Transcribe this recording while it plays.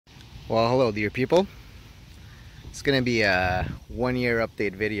Well, hello dear people. It's gonna be a 1 year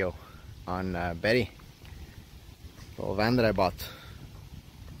update video on Betty, the little van that I bought.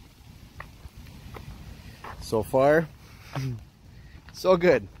 So far, so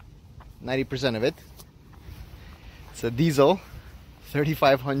good. 90% of it. It's a diesel,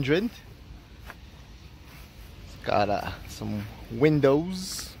 3500. It's got some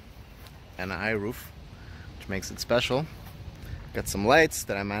windows and a high roof, which makes it special. Got some lights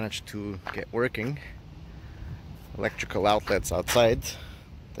that I managed to get working. Electrical outlets outside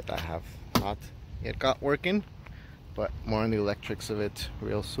that I have not yet got working, but more on the electrics of it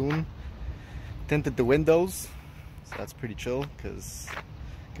real soon. Tinted the windows, so that's pretty chill because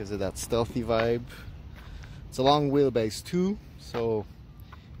of that stealthy vibe. It's a long wheelbase too, so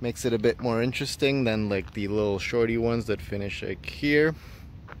makes it a bit more interesting than like the little shorty ones that finish like here.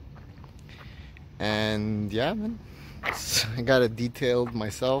 And yeah, man, I got it detailed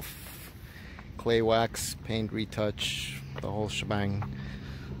myself, clay wax, paint retouch, the whole shebang.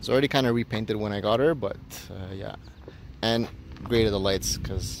 It's already kind of repainted when I got her, but yeah, and graded the lights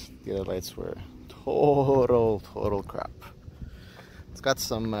because the other lights were total crap. It's got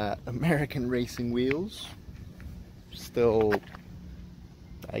some American racing wheels, still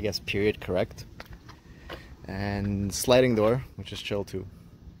I guess period correct, and sliding door, which is chill too.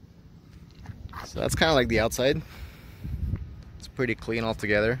 So that's kind of like the outside. It's pretty clean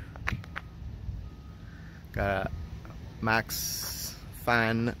altogether. Got a max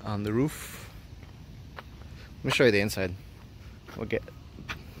fan on the roof. Let me show you the inside. We'll get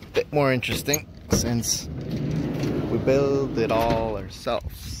a bit more interesting since we build it all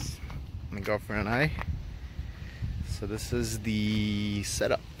ourselves, my girlfriend and I. So this is the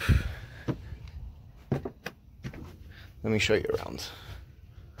setup. Let me show you around.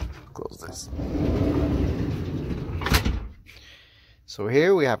 Close this. So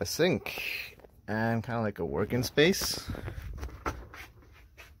here we have a sink and kind of like a working space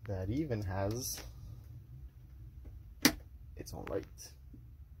that even has its own light,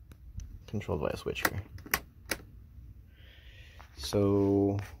 controlled by a switch here.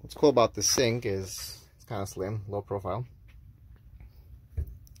 So what's cool about this sink is it's kind of slim, low profile.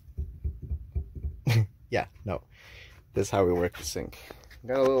 Yeah, no, this is how we work the sink.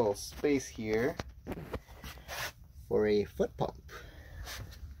 Got a little space here for a foot pump.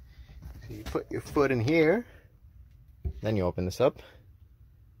 So you put your foot in here, then you open this up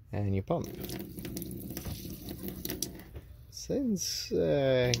and you pump. Since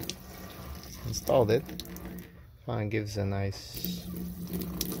installed it, it gives a nice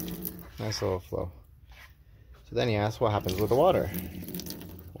little flow. So then you ask, what happens with the water?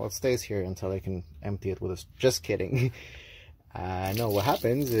 Well, it stays here until I can empty it with a... Just kidding. No, what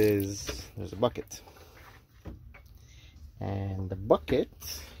happens is there's a bucket, and the bucket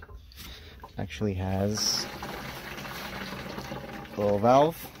actually has a little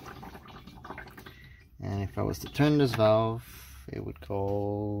valve, and if I was to turn this valve, it would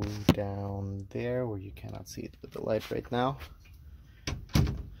go down there where you cannot see it with the light right now.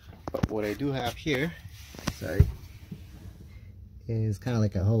 But what I do have here, sorry, is kind of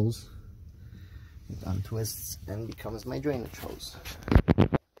like a hose. It untwists and becomes my drainage hose.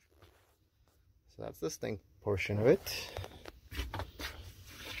 So that's the stink portion of it.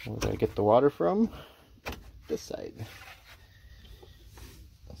 Where do I get the water from? This side.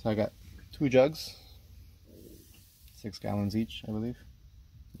 So I got 2 jugs, 6 gallons each, I believe.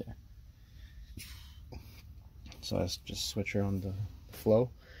 Yeah. So I just switch around the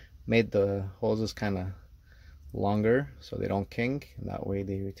flow. Made the hoses kind of longer so they don't kink, and that way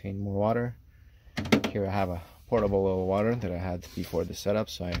they retain more water. Here I have a portable little water that I had before the setup,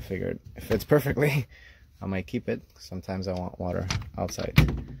 so I figured it fits perfectly. I might keep it. Sometimes I want water outside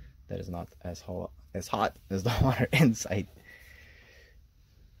that is not as hot as the water inside.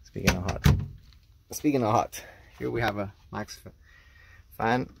 Speaking of hot, here we have a max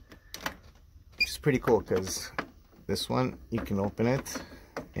fan, which is pretty cool because this one you can open it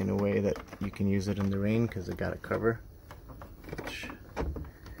in a way that you can use it in the rain because it got a cover, which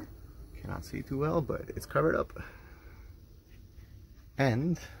cannot see too well, but it's covered up.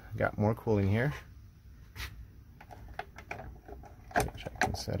 And got more cooling here, which I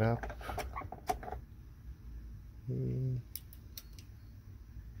can set up.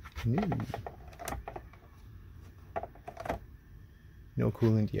 No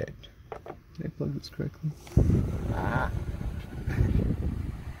coolant yet. Did I plug this correctly? Ah.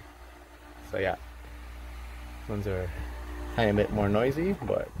 So yeah, ones are a tiny bit more noisy,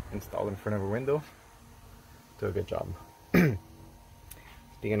 but installed in front of a window, do a good job.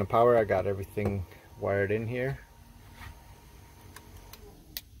 Speaking of power, I got everything wired in here.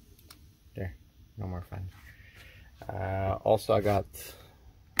 There, no more fan. Also I got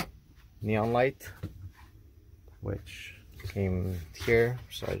neon light, which came here,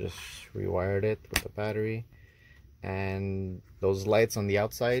 so I just rewired it with the battery. And those lights on the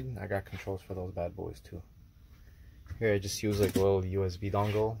outside, I got controls for those bad boys too. Here I just use like a little USB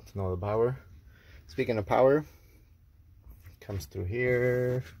dongle to know the power. Speaking of power, it comes through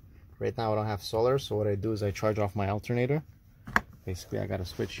here. Right now I don't have solar, so what I do is I charge off my alternator. Basically I got a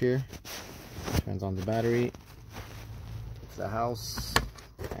switch here, turns on the battery, takes the house,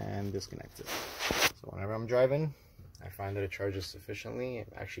 and disconnects it. So whenever I'm driving, I find that it charges sufficiently. I'm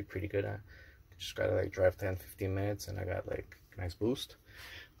actually pretty good at it. Just gotta like drive 10-15 minutes and I got like a nice boost.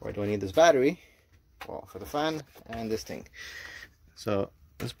 Why do I need this battery? Well, for the fan and this thing. So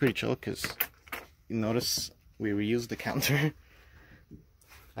it's pretty chill because you notice we reused the counter.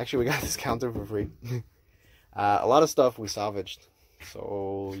 Actually, we got this counter for free. A lot of stuff we salvaged.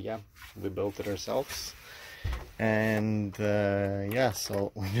 So yeah, we built it ourselves. And yeah,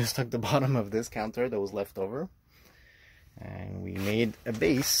 so we just took the bottom of this counter that was left over, and we made a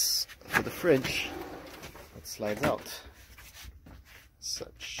base for the fridge that slides out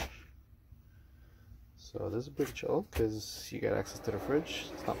such. So this is pretty chill because you get access to the fridge.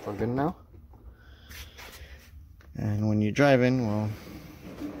 It's not plugged in now, and when you're driving, well,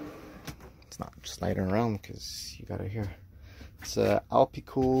 it's not sliding around because you got it here. It's a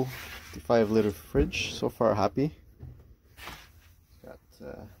Alpicool 55-liter fridge. So far happy. Got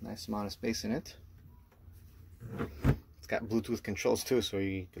a nice amount of space in it. It's got Bluetooth controls too, so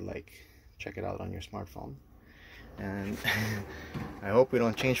you could like check it out on your smartphone. And I hope we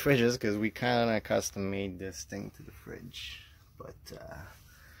don't change fridges because we kind of custom made this thing to the fridge. But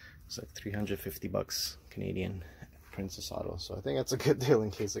it's like 350 bucks Canadian at Princess Auto, so I think that's a good deal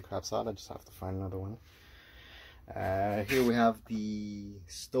in case it craps out. I just have to find another one. Here we have the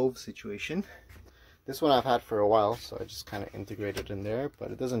stove situation. This one I've had for a while, so I just kind of integrated in there,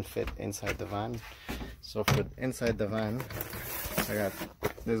 but it doesn't fit inside the van. So for inside the van, I got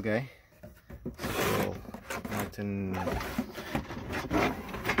this guy, so Martin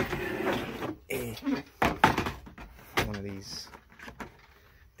one of these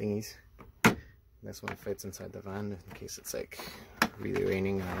thingies. This one fits inside the van in case it's like really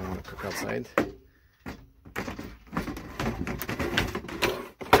raining and I don't want to cook outside.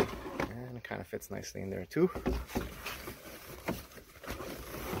 And it kind of fits nicely in there too.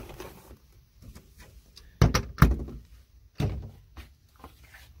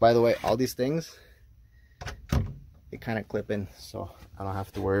 By the way, all these things, they kind of clip in, so I don't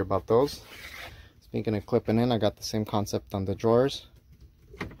have to worry about those. Speaking of clipping in, I got the same concept on the drawers,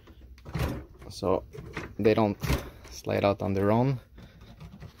 so they don't slide out on their own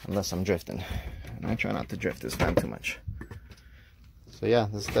unless I'm drifting, and I try not to drift this fan too much. So yeah,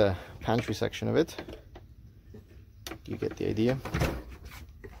 this is the pantry section of it. You get the idea.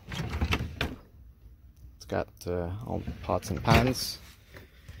 It's got all the pots and pans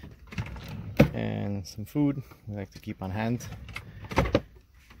and some food we like to keep on hand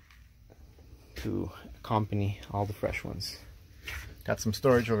to accompany all the fresh ones. Got some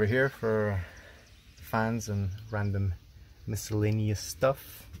storage over here for fans and random miscellaneous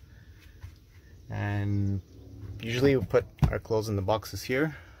stuff, and usually we put our clothes in the boxes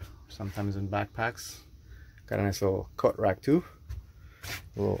here, sometimes in backpacks. Got a nice little coat rack too,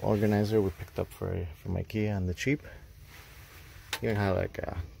 a little organizer we picked up from IKEA on the cheap. Even have like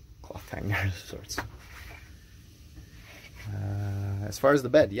a cloth hanger of sorts. As far as the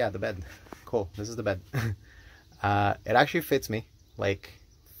bed, yeah, the bed, cool. This is the bed. It actually fits me. Like,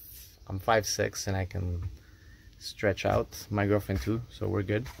 I'm 5'6" and I can stretch out. My girlfriend too, so we're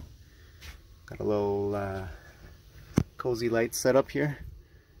good. Got a little cozy light set up here.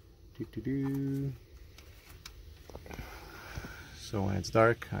 So when it's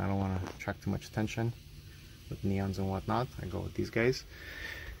dark, I don't want to attract too much attention with neons and whatnot. I go with these guys.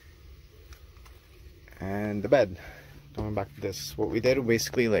 And the bed, going back to this, what we did, we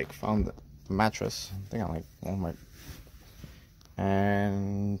basically like found the mattress, I think on like Walmart,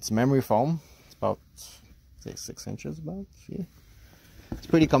 and it's memory foam. It's about, say, 6 inches about. See, it's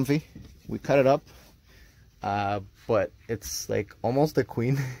pretty comfy. We cut it up, but it's like almost a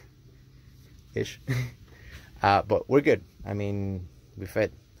queen ish. But we're good. I mean, we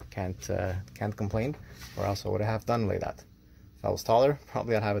fit. Can't complain, or else I would have done like that. If I was taller,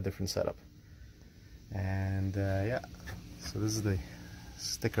 probably I'd have a different setup. And yeah, so this is the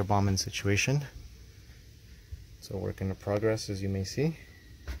sticker bombing situation. So work in progress, as you may see,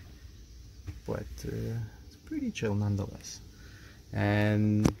 but it's pretty chill nonetheless.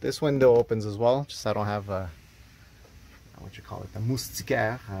 And this window opens as well, just I don't have a, what you call it, a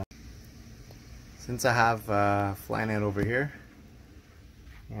moustiquaire. Since I have fly net over here,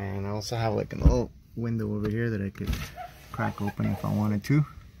 and I also have like a little window over here that I could crack open if I wanted to.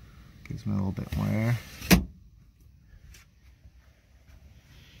 Gives me a little bit more air.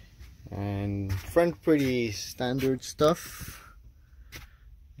 And front, pretty standard stuff.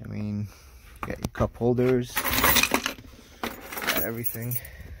 I mean, you got your cup holders, got everything.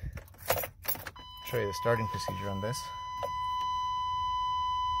 I'll show you the starting procedure on this.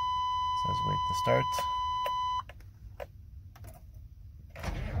 It says wait to start.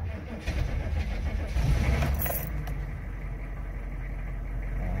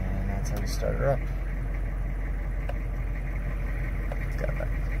 And that's how we start her up. It's got that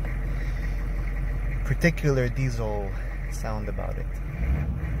particular diesel sound about it.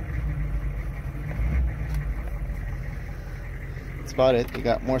 That's about it. We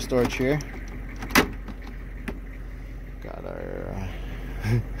got more storage here. Got our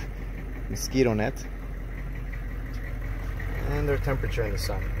mosquito net and our temperature in the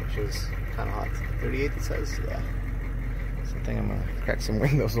sun, which is kind of hot. 38 it says. Yeah. So I think I'm gonna crack some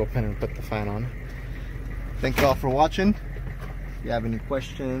windows open and put the fan on. Thank you all for watching. If you have any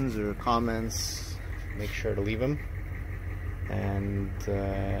questions or comments, make sure to leave them. And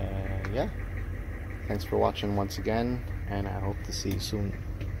yeah, thanks for watching once again, and I hope to see you soon.